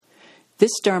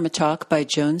This Dharma talk by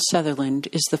Joan Sutherland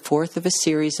is the fourth of a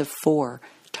series of 4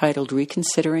 titled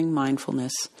Reconsidering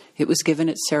Mindfulness. It was given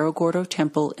at Cerro Gordo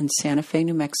Temple in Santa Fe,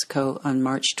 New Mexico on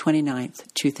March 29,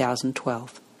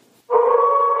 2012.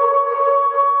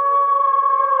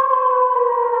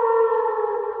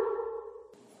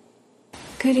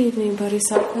 Good evening,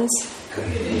 Bodhisattvas.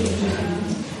 Good evening.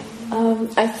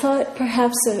 I thought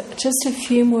perhaps just a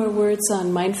few more words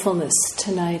on mindfulness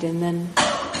tonight, and then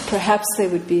perhaps they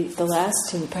would be the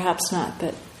last, and perhaps not,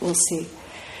 but we'll see.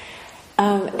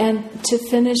 And to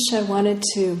finish, I wanted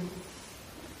to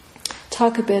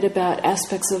talk a bit about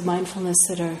aspects of mindfulness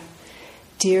that are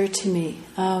dear to me.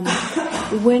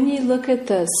 When you look at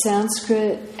the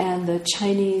Sanskrit and the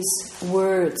Chinese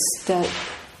words that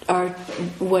are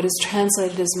what is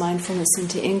translated as mindfulness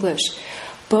into English,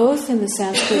 both in the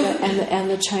Sanskrit and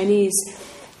the Chinese,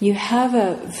 you have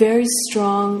a very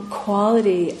strong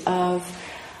quality of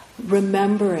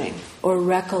remembering or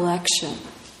recollection.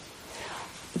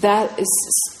 That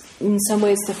is, in some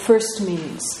ways, the first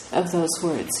meanings of those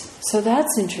words. So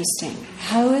that's interesting.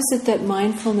 How is it that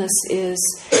mindfulness is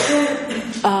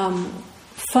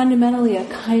fundamentally a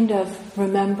kind of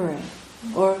remembering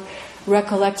or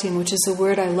recollecting, which is a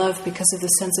word I love because of the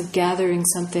sense of gathering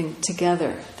something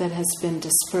together that has been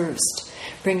dispersed,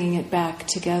 bringing it back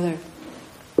together.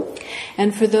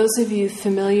 And for those of you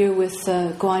familiar with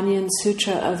the Guanyin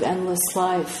Sutra of Endless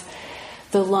Life,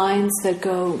 the lines that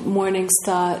go, morning's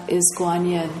thought is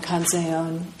Guanyin,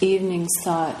 Kanzeon, evening's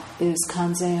thought is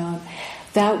Kanzeon.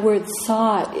 That word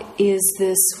thought is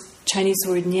this Chinese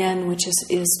word nian, which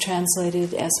is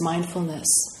translated as mindfulness.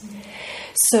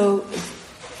 So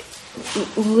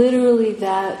literally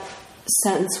that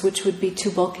sentence, which would be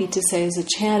too bulky to say as a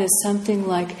chant, is something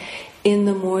like, in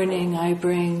the morning I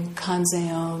bring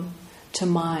Kanzeon to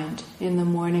mind. In the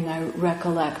morning I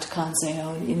recollect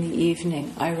Kanzeon. In the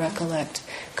evening I recollect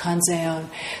Kanzeon.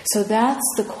 So that's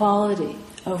the quality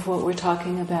of what we're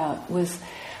talking about with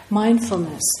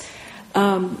mindfulness.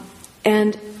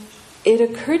 And it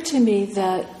occurred to me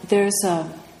that there's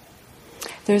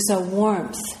a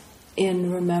warmth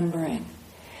in remembering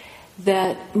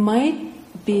that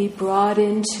might be brought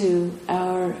into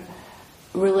our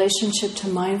relationship to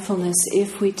mindfulness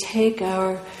if we take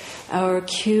our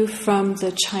cue from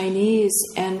the Chinese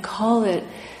and call it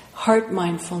heart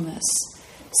mindfulness,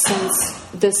 since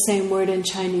the same word in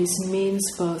Chinese means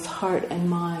both heart and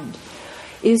mind.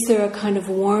 Is there a kind of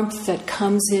warmth that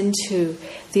comes into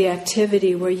the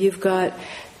activity where you've got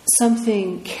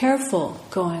something careful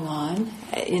going on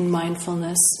in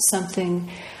mindfulness, something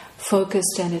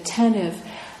focused and attentive,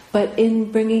 but in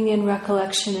bringing in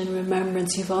recollection and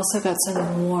remembrance, you've also got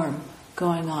something warm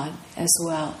going on as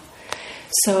well.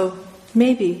 So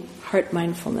maybe heart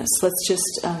mindfulness.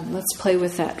 Let's play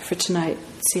with that for tonight.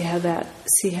 See how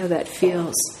that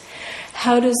feels.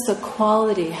 How does the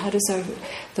quality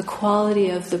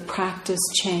of the practice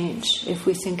change if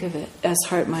we think of it as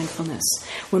heart mindfulness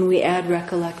when we add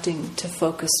recollecting to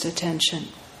focused attention?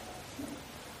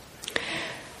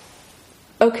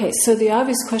 Okay, so the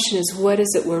obvious question is, what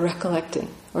is it we're recollecting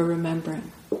or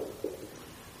remembering?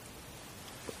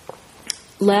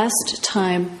 Last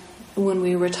time when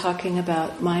we were talking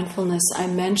about mindfulness, I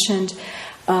mentioned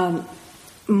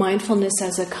mindfulness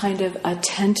as a kind of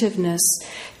attentiveness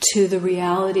to the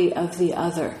reality of the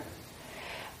other.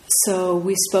 So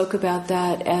we spoke about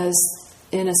that as,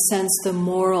 in a sense, the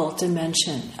moral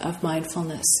dimension of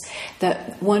mindfulness.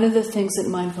 That one of the things that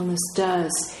mindfulness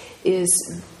does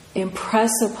is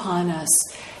impress upon us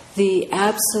the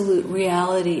absolute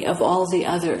reality of all the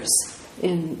others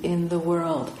in the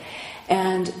world,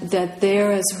 and that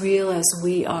they're as real as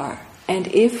we are. And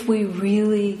if we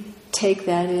really take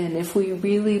that in, if we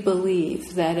really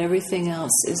believe that everything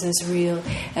else is as real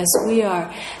as we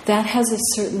are, that has a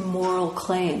certain moral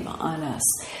claim on us.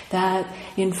 That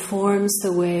informs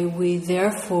the way we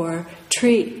therefore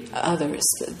treat others,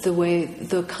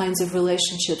 the kinds of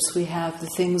relationships we have, the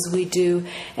things we do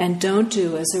and don't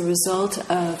do as a result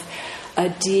of a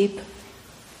deep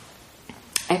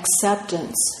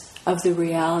acceptance of the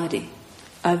reality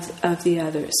of the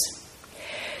others.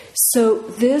 So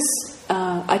this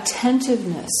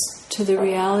attentiveness to the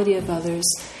reality of others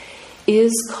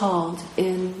is called,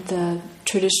 in the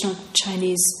traditional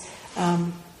Chinese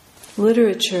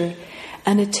literature,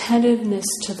 an attentiveness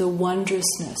to the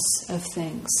wondrousness of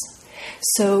things.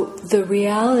 So the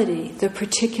reality, the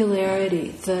particularity,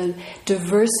 the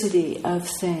diversity of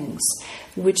things,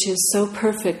 which is so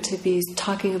perfect to be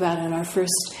talking about in our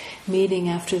first meeting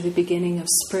after the beginning of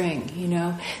spring. You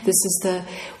know, this is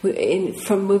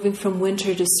from moving from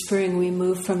winter to spring, we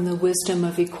move from the wisdom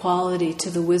of equality to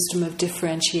the wisdom of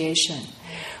differentiation,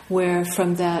 where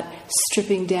from that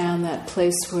stripping down, that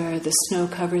place where the snow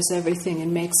covers everything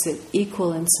and makes it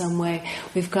equal in some way,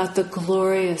 we've got the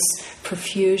glorious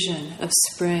profusion of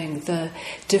spring, the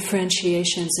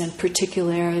differentiations and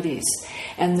particularities,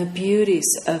 and the beauties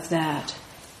of that.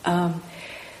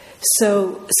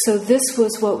 So this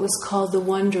was what was called the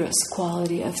wondrous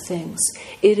quality of things.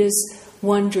 It is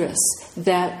wondrous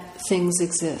that things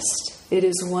exist. It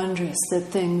is wondrous that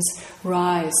things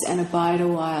rise and abide a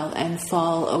while and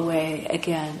fall away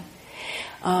again.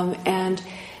 And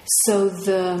so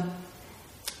the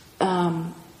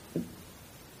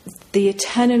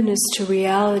attentiveness to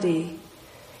reality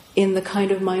in the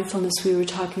kind of mindfulness we were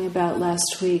talking about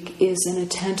last week is an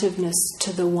attentiveness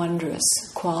to the wondrous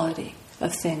quality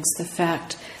of things, the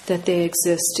fact that they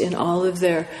exist in all of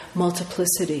their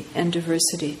multiplicity and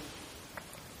diversity.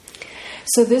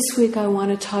 So this week I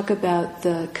want to talk about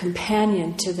the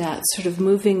companion to that, sort of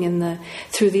moving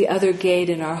through the other gate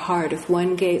in our heart. If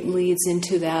one gate leads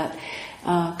into that,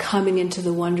 coming into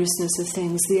the wondrousness of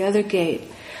things, the other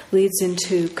gate leads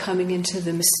into coming into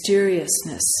the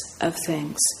mysteriousness of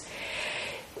things.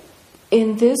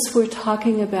 In this, we're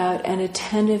talking about an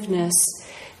attentiveness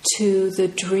to the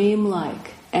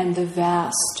dreamlike and the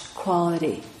vast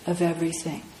quality of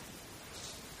everything.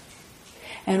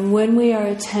 And when we are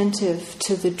attentive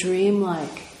to the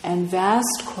dreamlike and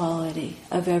vast quality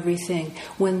of everything,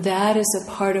 when that is a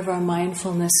part of our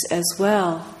mindfulness as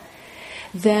well,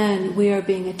 then we are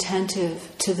being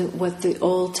attentive to what the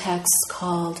old texts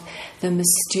called the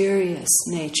mysterious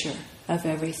nature of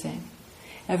everything.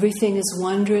 Everything is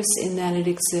wondrous in that it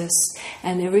exists,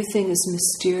 and everything is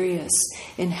mysterious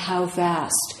in how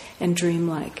vast and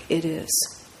dreamlike it is.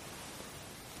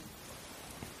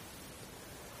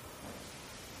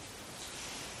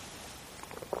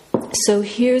 So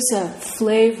here's a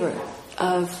flavor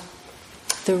of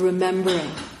the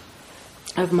remembering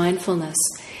of mindfulness.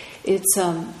 It's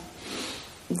the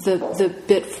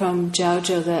bit from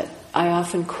Jiaozhou that I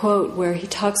often quote, where he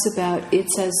talks about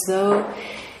it's as though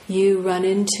you run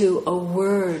into a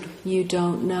word you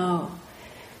don't know.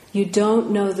 You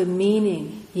don't know the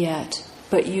meaning yet,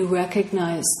 but you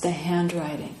recognize the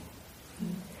handwriting.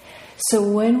 So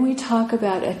when we talk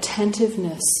about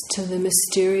attentiveness to the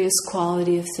mysterious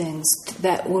quality of things,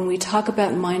 that when we talk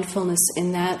about mindfulness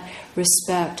in that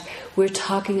respect, we're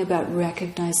talking about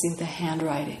recognizing the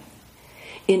handwriting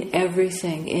in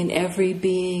everything, in every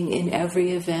being, in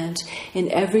every event,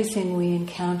 in everything we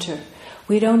encounter.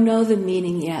 We don't know the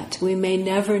meaning yet. We may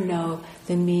never know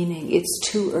the meaning. It's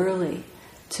too early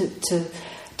to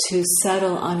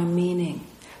settle on a meaning.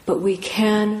 But we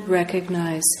can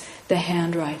recognize the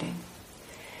handwriting.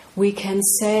 We can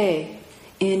say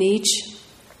in each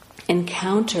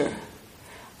encounter,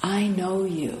 I know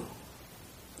you.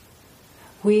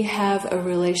 We have a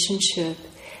relationship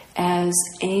as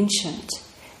ancient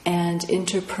and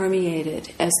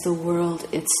interpermeated as the world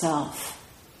itself.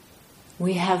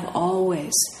 We have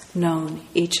always known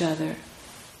each other.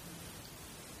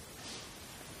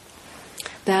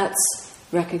 That's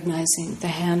recognizing the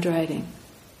handwriting.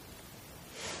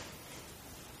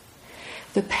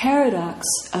 The paradox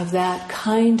of that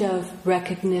kind of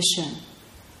recognition,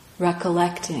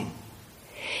 recollecting,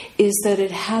 is that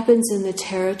it happens in the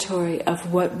territory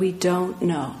of what we don't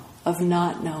know, of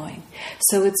not knowing.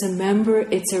 So it's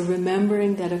a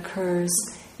remembering that occurs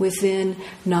within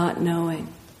not knowing.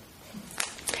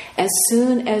 As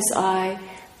soon as I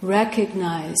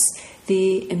recognize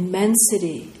the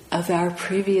immensity of our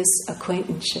previous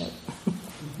acquaintanceship,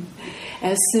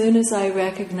 as soon as I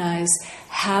recognize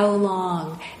how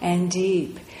long and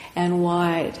deep and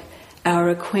wide our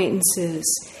acquaintance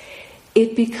is,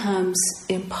 it becomes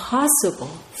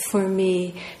impossible for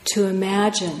me to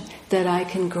imagine that I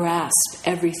can grasp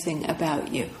everything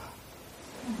about you.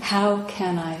 How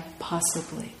can I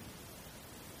possibly?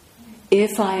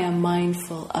 If I am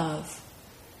mindful of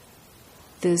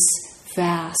this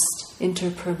vast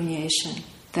interpermeation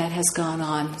that has gone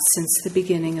on since the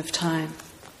beginning of time.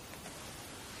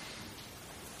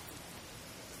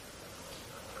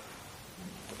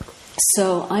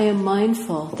 So I am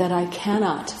mindful that I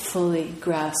cannot fully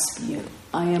grasp you.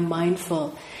 I am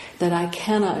mindful that I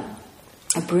cannot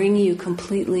bring you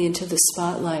completely into the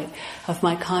spotlight of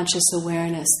my conscious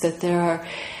awareness, that there are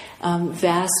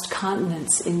vast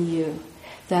continents in you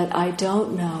that I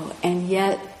don't know, and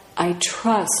yet I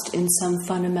trust in some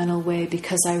fundamental way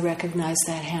because I recognize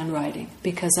that handwriting,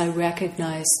 because I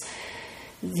recognize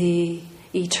the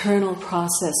eternal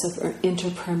process of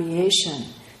interpermeation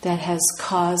that has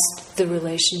caused the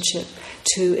relationship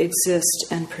to exist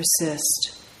and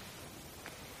persist.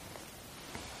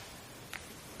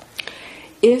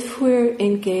 if we're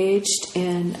engaged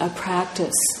in a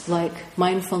practice like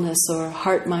mindfulness or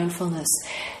heart mindfulness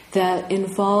that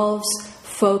involves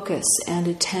focus and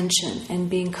attention and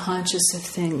being conscious of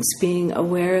things, being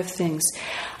aware of things,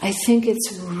 I think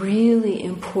it's really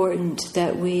important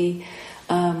that we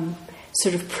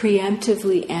sort of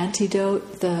preemptively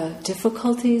antidote the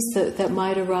difficulties that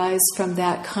might arise from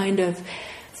that kind of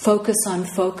focus on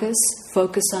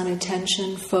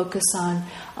attention, focus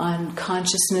on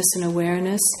consciousness and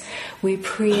awareness. We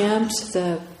preempt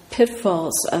the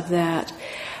pitfalls of that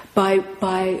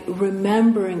by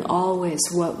remembering always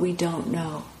what we don't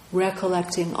know,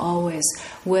 recollecting always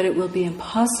what it will be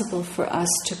impossible for us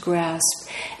to grasp.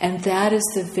 And that is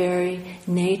the very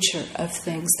nature of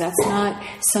things. That's not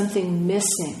something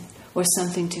missing or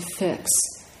something to fix,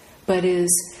 but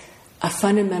is a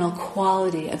fundamental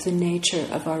quality of the nature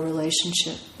of our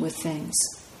relationship with things.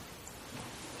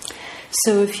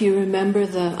 So if you remember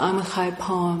the Amichai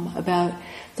poem about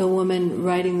the woman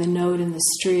writing the note in the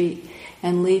street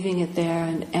and leaving it there,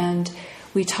 and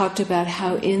we talked about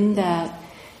how in that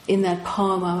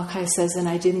poem Amichai says, and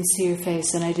I didn't see her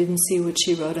face, and I didn't see what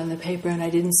she wrote on the paper, and I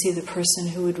didn't see the person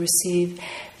who would receive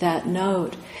that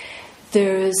note.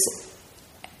 There is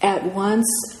at once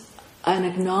an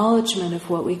acknowledgement of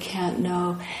what we can't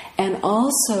know, and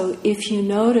also, if you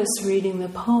notice reading the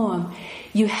poem,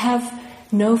 you have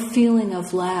no feeling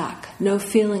of lack, no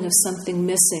feeling of something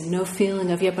missing, no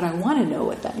feeling of, yeah, but I want to know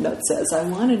what that note says, I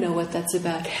want to know what that's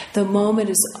about. The moment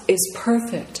is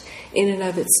perfect in and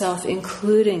of itself,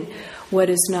 including what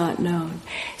is not known.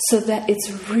 So that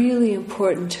it's really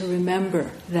important to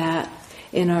remember that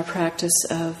in our practice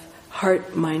of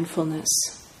heart mindfulness.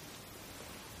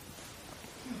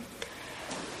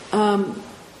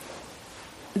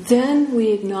 Then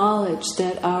we acknowledge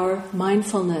that our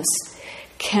mindfulness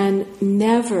can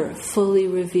never fully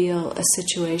reveal a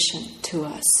situation to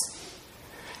us.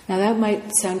 Now that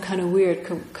might sound kind of weird,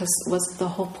 because wasn't the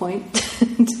whole point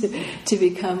to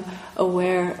become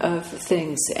aware of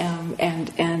things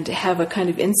and have a kind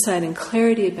of insight and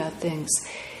clarity about things?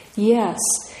 Yes,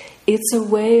 it's a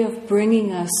way of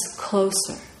bringing us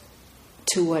closer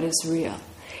to what is real.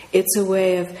 It's a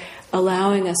way of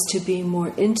allowing us to be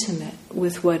more intimate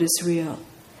with what is real.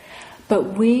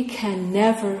 But we can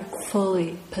never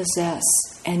fully possess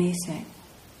anything.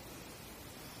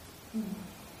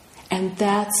 And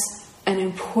that's an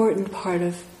important part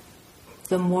of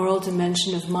the moral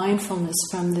dimension of mindfulness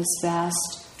from this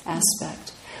vast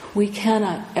aspect. We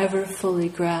cannot ever fully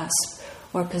grasp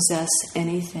or possess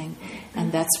anything,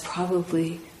 and that's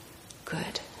probably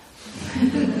good.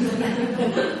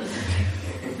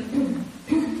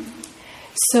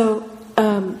 So,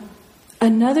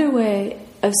 another way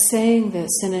of saying this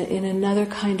in another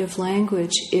kind of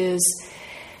language is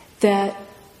that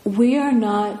we are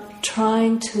not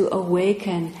trying to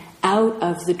awaken out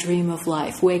of the dream of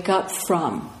life, wake up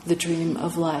from the dream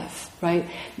of life, right?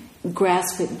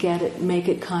 Grasp it, get it, make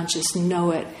it conscious,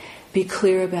 know it, be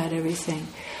clear about everything.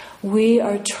 We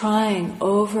are trying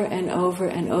over and over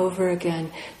and over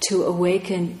again to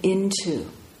awaken into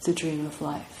the dream of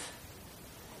life,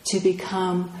 to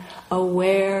become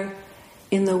aware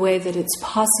in the way that it's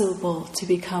possible to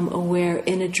become aware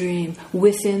in a dream,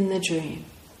 within the dream,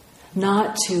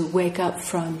 not to wake up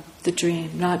from the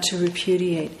dream, not to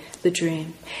repudiate the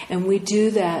dream. And we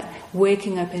do that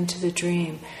waking up into the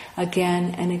dream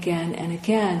again and again and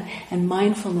again, and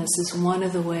mindfulness is one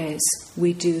of the ways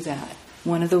we do that,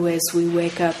 one of the ways we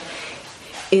wake up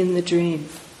in the dream.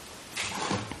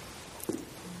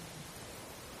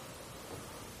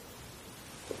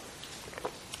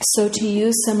 So to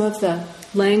use some of the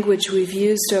language we've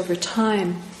used over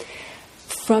time,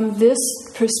 from this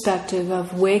perspective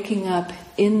of waking up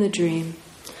in the dream,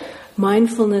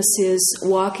 mindfulness is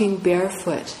walking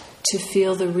barefoot to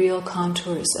feel the real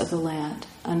contours of the land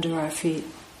under our feet.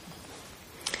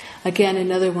 Again,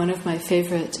 another one of my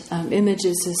favorite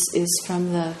images is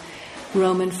from the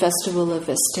Roman festival of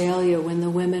Vestalia, when the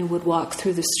women would walk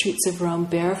through the streets of Rome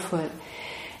barefoot.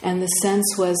 And the sense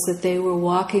was that they were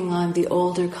walking on the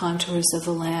older contours of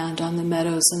the land, on the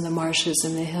meadows and the marshes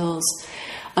and the hills,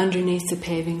 underneath the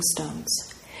paving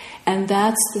stones. And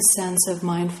that's the sense of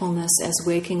mindfulness as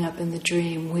waking up in the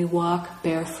dream. We walk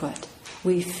barefoot.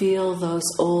 We feel those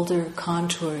older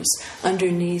contours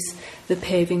underneath the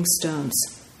paving stones.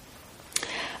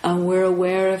 We're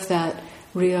aware of that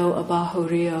Rio Abajo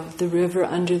Rio, the river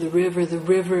under the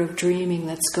river of dreaming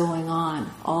that's going on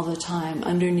all the time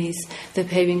underneath the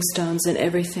paving stones and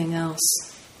everything else.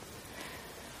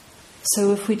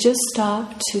 So if we just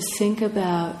stop to think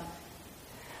about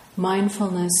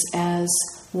mindfulness as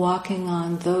walking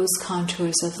on those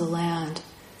contours of the land,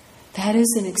 that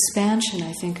is an expansion,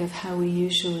 I think, of how we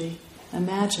usually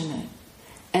imagine it,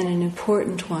 and an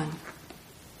important one.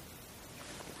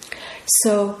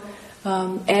 So,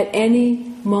 at any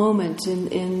moment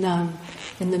in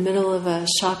the middle of a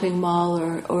shopping mall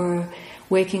or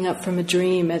waking up from a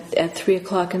dream at 3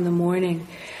 o'clock in the morning,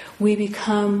 we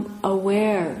become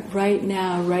aware right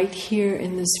now, right here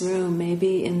in this room,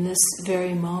 maybe in this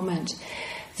very moment,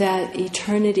 that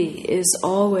eternity is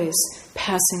always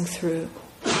passing through.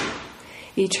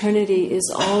 Eternity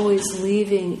is always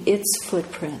leaving its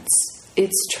footprints,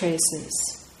 its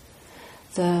traces,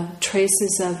 the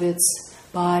traces of its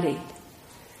body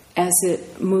as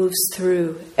it moves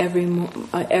through every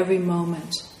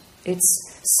moment,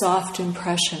 its soft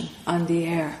impression on the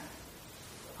air,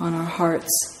 on our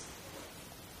hearts.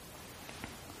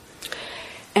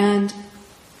 And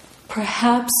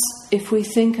perhaps if we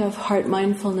think of heart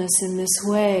mindfulness in this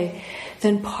way,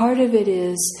 then part of it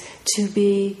is to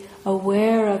be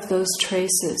aware of those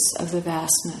traces of the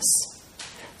vastness,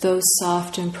 those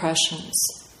soft impressions.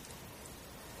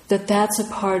 That's a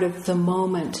part of the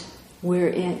moment we're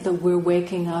in, that we're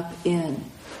waking up in,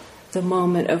 the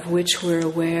moment of which we're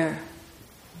aware.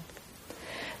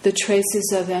 The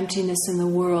traces of emptiness in the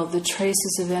world, the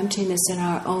traces of emptiness in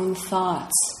our own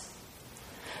thoughts,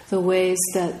 the ways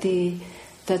that the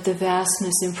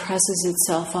vastness impresses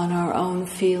itself on our own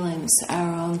feelings,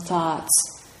 our own thoughts,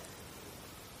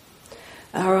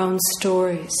 our own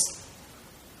stories.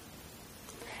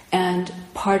 And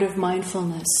part of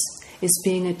mindfulness is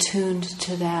being attuned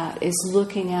to that, is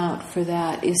looking out for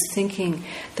that, is thinking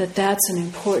that that's an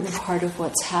important part of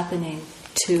what's happening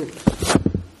too.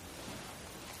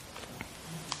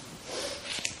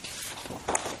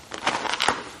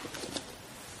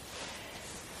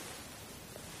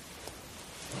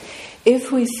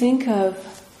 If we think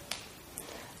of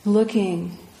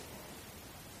looking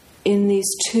in these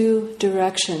two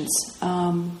directions,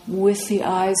 with the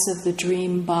eyes of the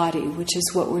dream body, which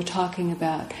is what we're talking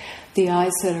about, the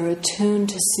eyes that are attuned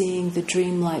to seeing the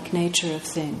dreamlike nature of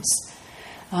things,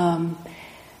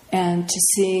 and to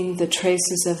seeing the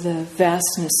traces of the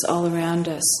vastness all around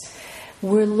us,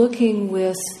 we're looking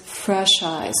with fresh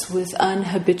eyes, with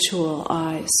unhabitual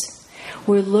eyes.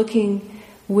 We're looking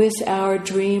with our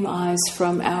dream eyes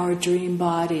from our dream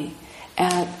body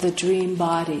at the dream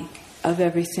body of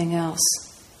everything else.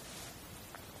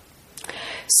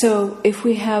 So if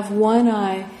we have one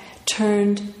eye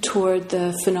turned toward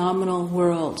the phenomenal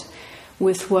world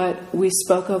with what we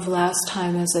spoke of last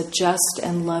time as a just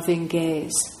and loving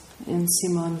gaze, in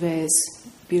Simone Weil's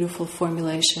beautiful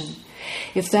formulation,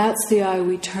 if that's the eye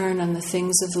we turn on the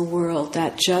things of the world,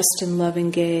 that just and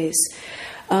loving gaze,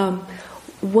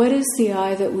 what is the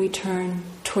eye that we turn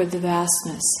toward the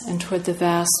vastness and toward the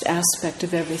vast aspect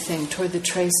of everything, toward the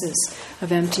traces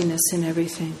of emptiness in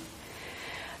everything?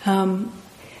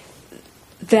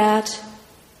 That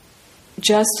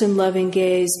just and loving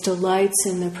gaze delights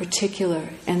in the particular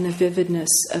and the vividness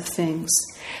of things.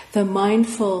 The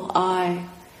mindful eye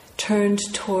turned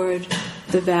toward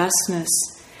the vastness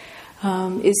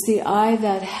is the eye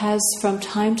that has from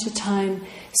time to time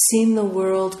seen the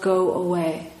world go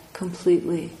away,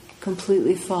 completely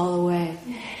fall away,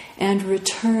 and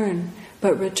return,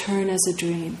 but return as a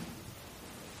dream.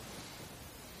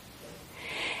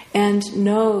 And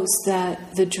knows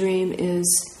that the dream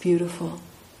is beautiful.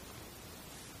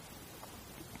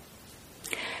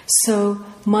 So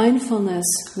mindfulness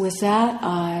with that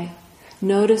eye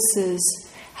notices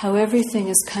how everything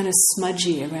is kind of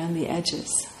smudgy around the edges.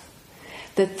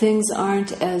 That things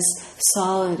aren't as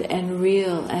solid and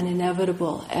real and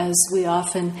inevitable as we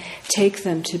often take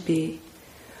them to be.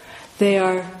 They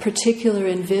are particular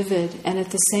and vivid, and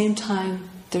at the same time,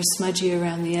 they're smudgy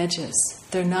around the edges.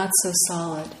 They're not so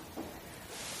solid.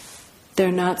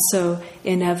 They're not so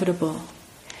inevitable.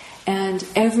 And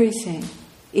everything,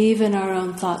 even our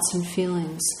own thoughts and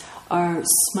feelings, are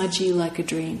smudgy like a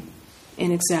dream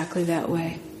in exactly that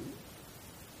way.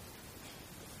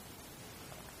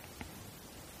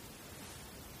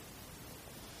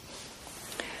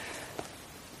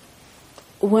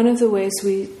 One of the ways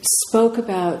we spoke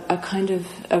about a kind of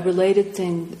a related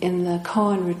thing in the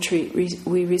Koan retreat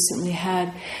we recently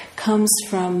had comes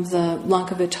from the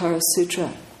Lankavatara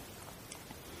Sutra,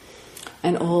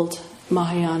 an old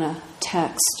Mahayana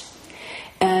text.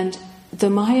 And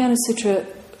the Mahayana Sutra,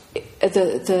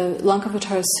 the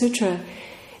Lankavatara Sutra,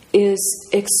 is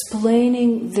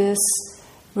explaining this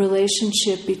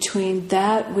relationship between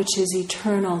that which is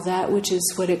eternal, that which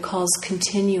is what it calls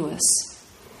continuous,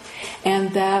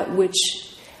 and that which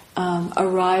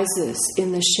arises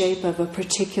in the shape of a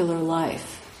particular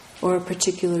life. or a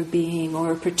particular being,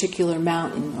 or a particular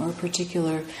mountain, or a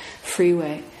particular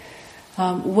freeway.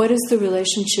 What is the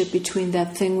relationship between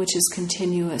that thing which is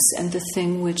continuous and the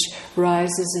thing which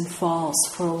rises and falls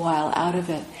for a while out of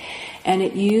it? And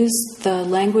it used the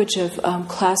language of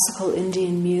classical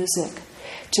Indian music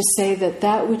to say that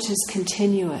that which is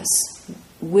continuous,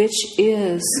 which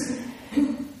is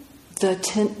the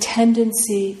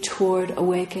tendency toward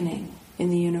awakening in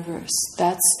the universe.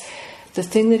 That's the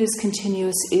thing that is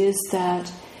continuous, is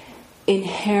that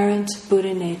inherent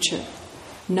Buddha nature,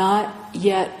 not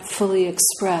yet fully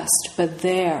expressed, but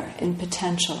there in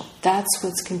potential. That's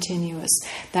what's continuous.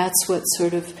 That's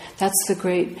that's the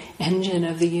great engine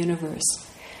of the universe.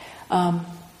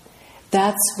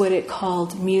 That's what it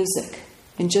called music,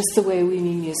 in just the way we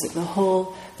mean music, the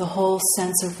whole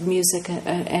sense of music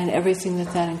and everything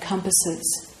that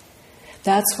encompasses.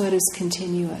 That's what is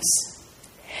continuous.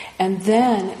 And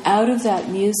then out of that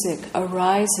music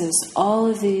arises all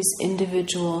of these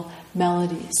individual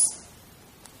melodies.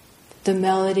 The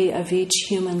melody of each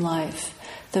human life,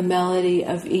 the melody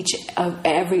of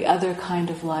every other kind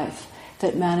of life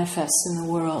that manifests in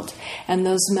the world. And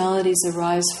those melodies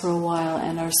arise for a while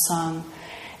and are sung,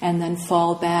 and then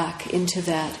fall back into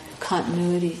that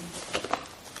continuity.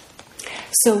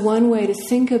 So one way to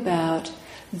think about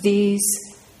these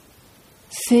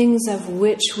things of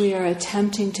which we are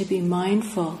attempting to be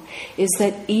mindful is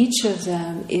that each of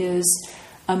them is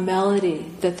a melody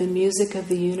that the music of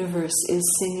the universe is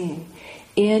singing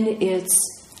in its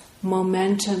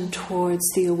momentum towards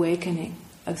the awakening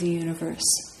of the universe.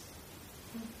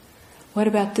 What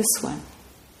about this one?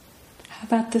 How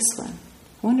about this one?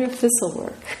 I wonder if this will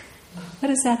work. What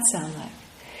does that sound like?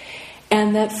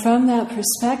 And that from that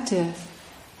perspective,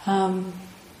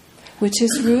 which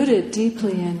is rooted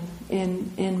deeply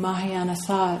in Mahayana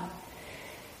thought,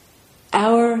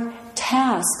 our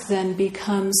task then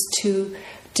becomes to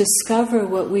discover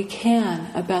what we can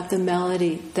about the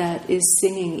melody that is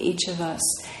singing each of us,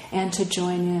 and to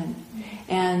join in.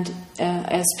 And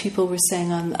as people were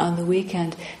saying on the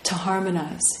weekend, to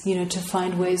harmonize, to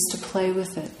find ways to play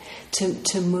with it,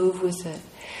 to move with it.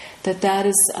 That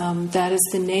is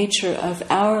the nature of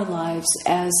our lives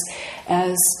as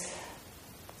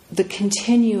the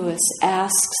continuous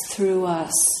asks through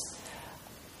us,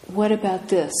 what about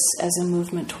this as a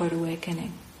movement toward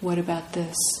awakening? What about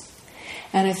this?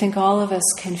 And I think all of us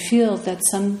can feel that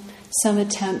some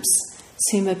attempts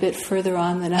seem a bit further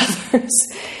on than others,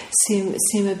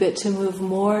 seem a bit to move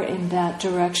more in that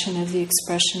direction of the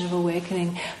expression of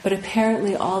awakening, but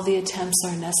apparently all the attempts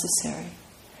are necessary.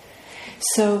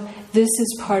 So this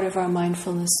is part of our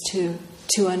mindfulness too,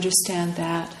 to understand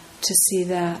that, to see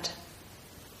that.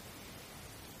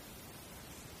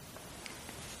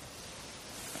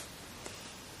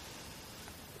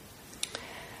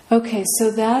 Okay,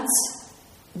 so that's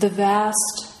the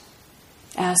vast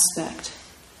aspect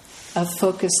of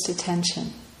focused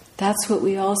attention. That's what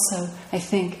we also, I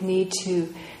think, need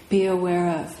to be aware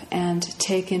of and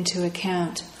take into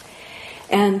account.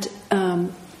 And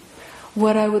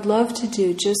what I would love to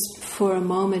do just for a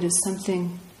moment is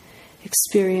something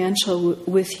experiential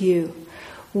with you,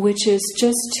 which is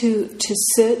just to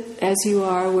sit as you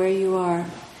are, where you are,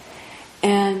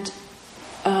 and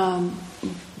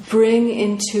bring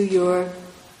into your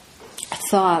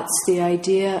thoughts the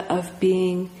idea of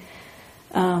being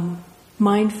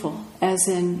mindful, as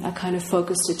in a kind of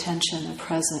focused attention, a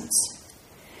presence.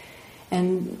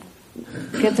 And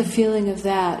get the feeling of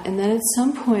that. And then at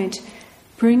some point,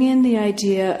 bring in the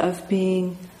idea of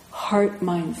being heart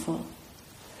mindful.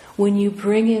 When you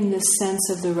bring in this sense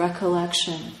of the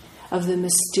recollection of the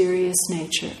mysterious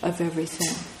nature of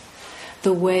everything,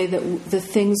 the way that the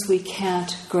things we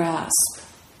can't grasp,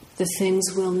 the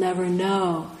things we'll never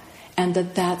know, and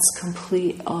that's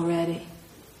complete already.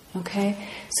 Okay?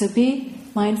 So be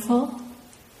mindful,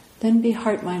 then be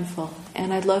heart mindful.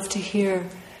 And I'd love to hear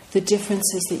the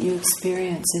differences that you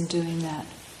experience in doing that.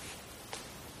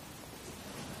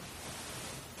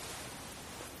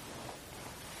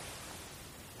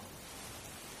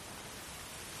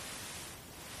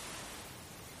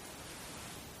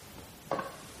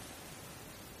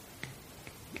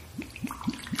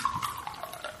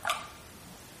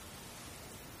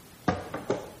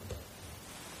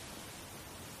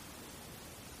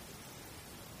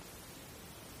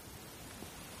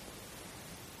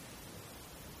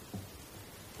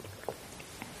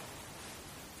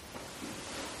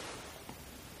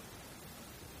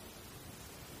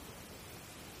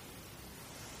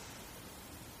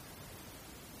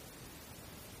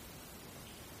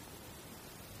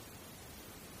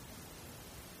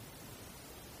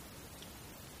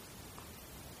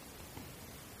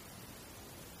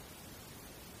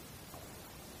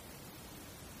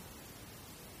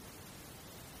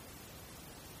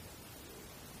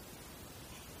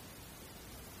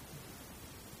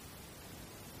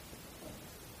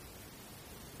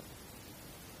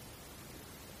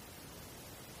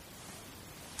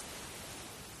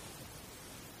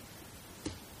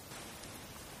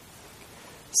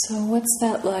 So what's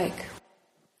that like?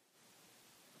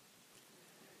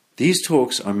 These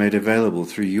talks are made available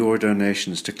through your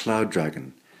donations to Cloud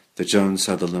Dragon, the Joan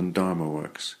Sutherland Dharma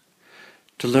Works.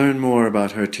 To learn more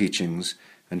about her teachings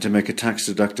and to make a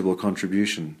tax-deductible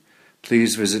contribution,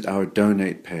 please visit our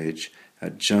donate page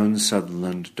at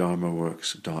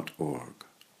joansutherlanddharmaworks.org.